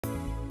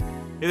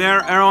Hey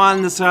there,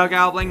 everyone, this is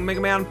Outbling Mega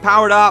Man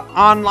powered up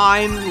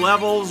online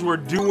levels. We're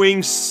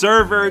doing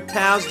server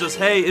tests. Just,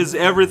 hey, is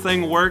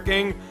everything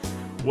working?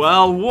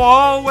 Well,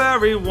 whoa,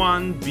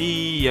 everyone,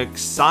 be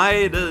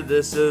excited.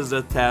 This is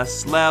a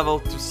test level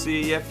to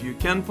see if you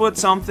can put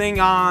something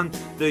on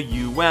the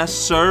US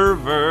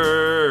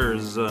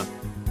servers. I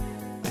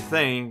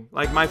think.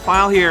 Like, my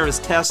file here is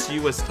test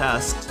US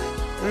test.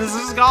 And this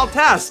is called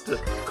test.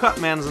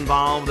 Cutman's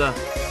involved.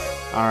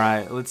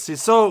 Alright, let's see.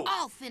 So,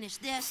 I'll finish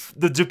this.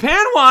 The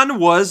Japan one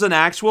was an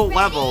actual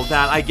level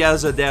that I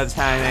guess the devs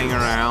had hanging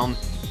around.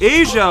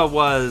 Asia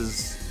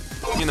was,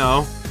 you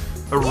know,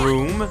 a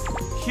room.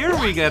 Here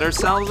we get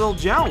ourselves little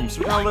jumps.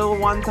 We got little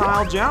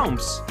one-tile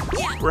jumps.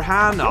 We're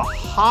having a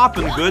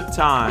hopping good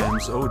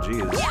times. Oh,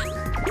 jeez.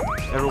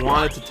 Ever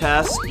wanted to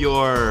test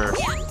your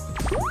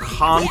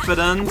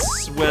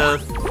confidence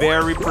with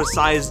very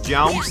precise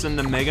jumps in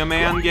the Mega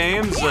Man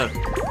games?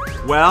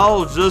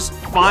 Well, just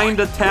find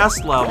a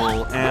test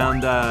level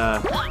and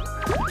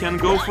you can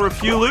go for a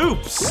few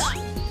loops.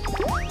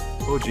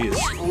 Oh jeez.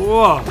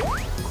 Whoa.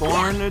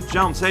 Corner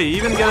jumps. Hey, you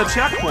even get a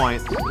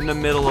checkpoint in the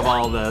middle of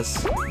all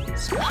this.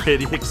 It's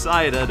pretty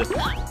excited.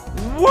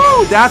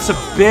 Woo! That's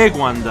a big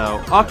one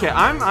though. Okay,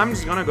 I'm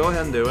just gonna go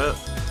ahead and do it.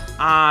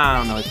 I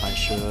don't know if I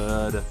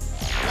should.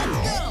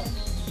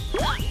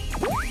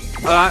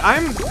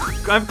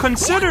 I've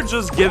considered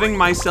just giving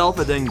myself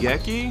a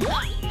Dengeki.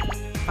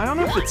 I don't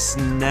know if it's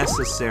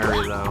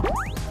necessary though.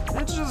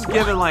 Let's just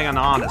give it like an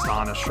honest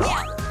shot.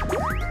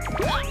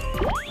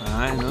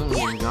 Alright,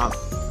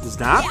 is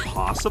that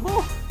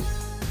possible?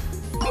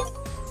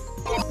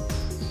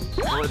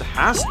 Well, it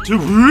has to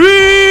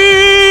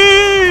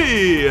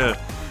be!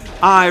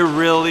 I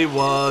really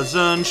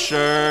wasn't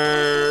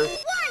sure.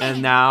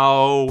 And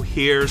now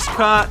here's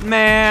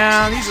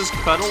Cutman. He just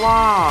cut a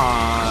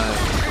lot.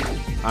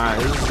 Alright,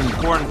 this is an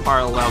important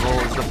part of the level.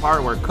 It's the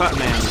part where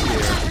Cutman is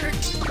here.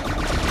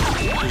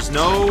 There's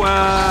no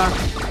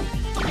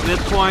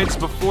midpoints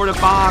before the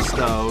boss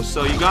though,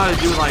 so you gotta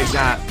do like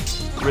that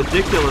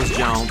ridiculous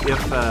jump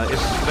if it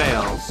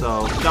fails.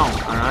 So don't,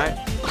 alright?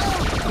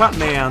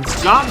 Cutman's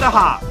got the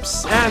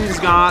hops, and he's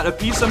got a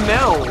piece of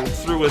metal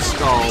through his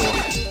skull.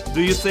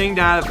 Do you think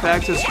that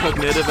affects his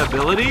cognitive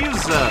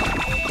abilities?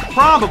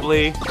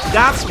 Probably.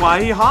 That's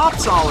why he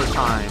hops all the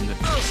time.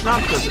 It's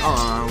not because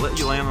I let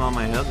you land on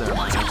my head there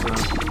by accident.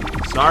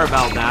 Sorry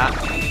about that.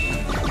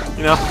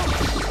 You know,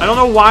 I don't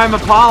know why I'm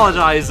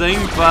apologizing,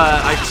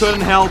 but I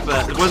couldn't help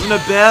it. It wasn't a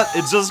bit,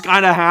 it just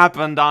kind of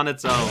happened on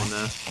its own.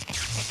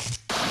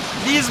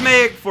 These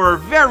make for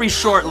very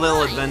short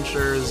little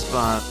adventures,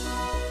 but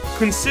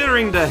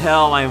considering the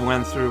hell I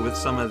went through with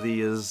some of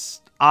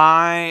these,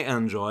 I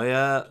enjoy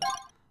it.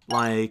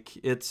 Like,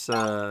 it's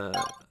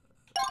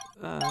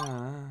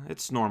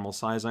normal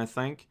size, I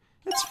think.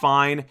 It's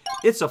fine.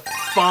 It's a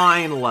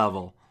fine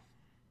level.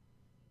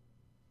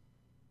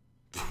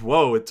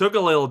 Whoa, it took a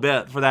little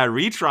bit for that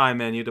retry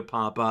menu to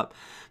pop up.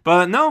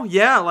 But no,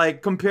 yeah,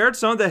 like, compared to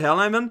some of the hell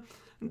I'm in,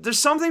 there's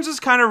something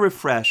just kind of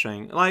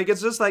refreshing. Like, it's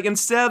just like,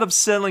 instead of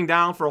settling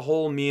down for a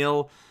whole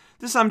meal,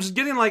 I'm just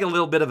getting like a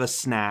little bit of a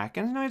snack.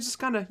 And, you know, it's just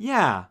kind of,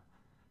 yeah,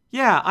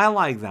 I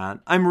like that.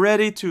 I'm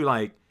ready to,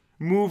 like,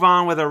 move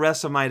on with the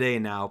rest of my day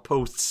now,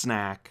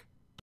 post-snack.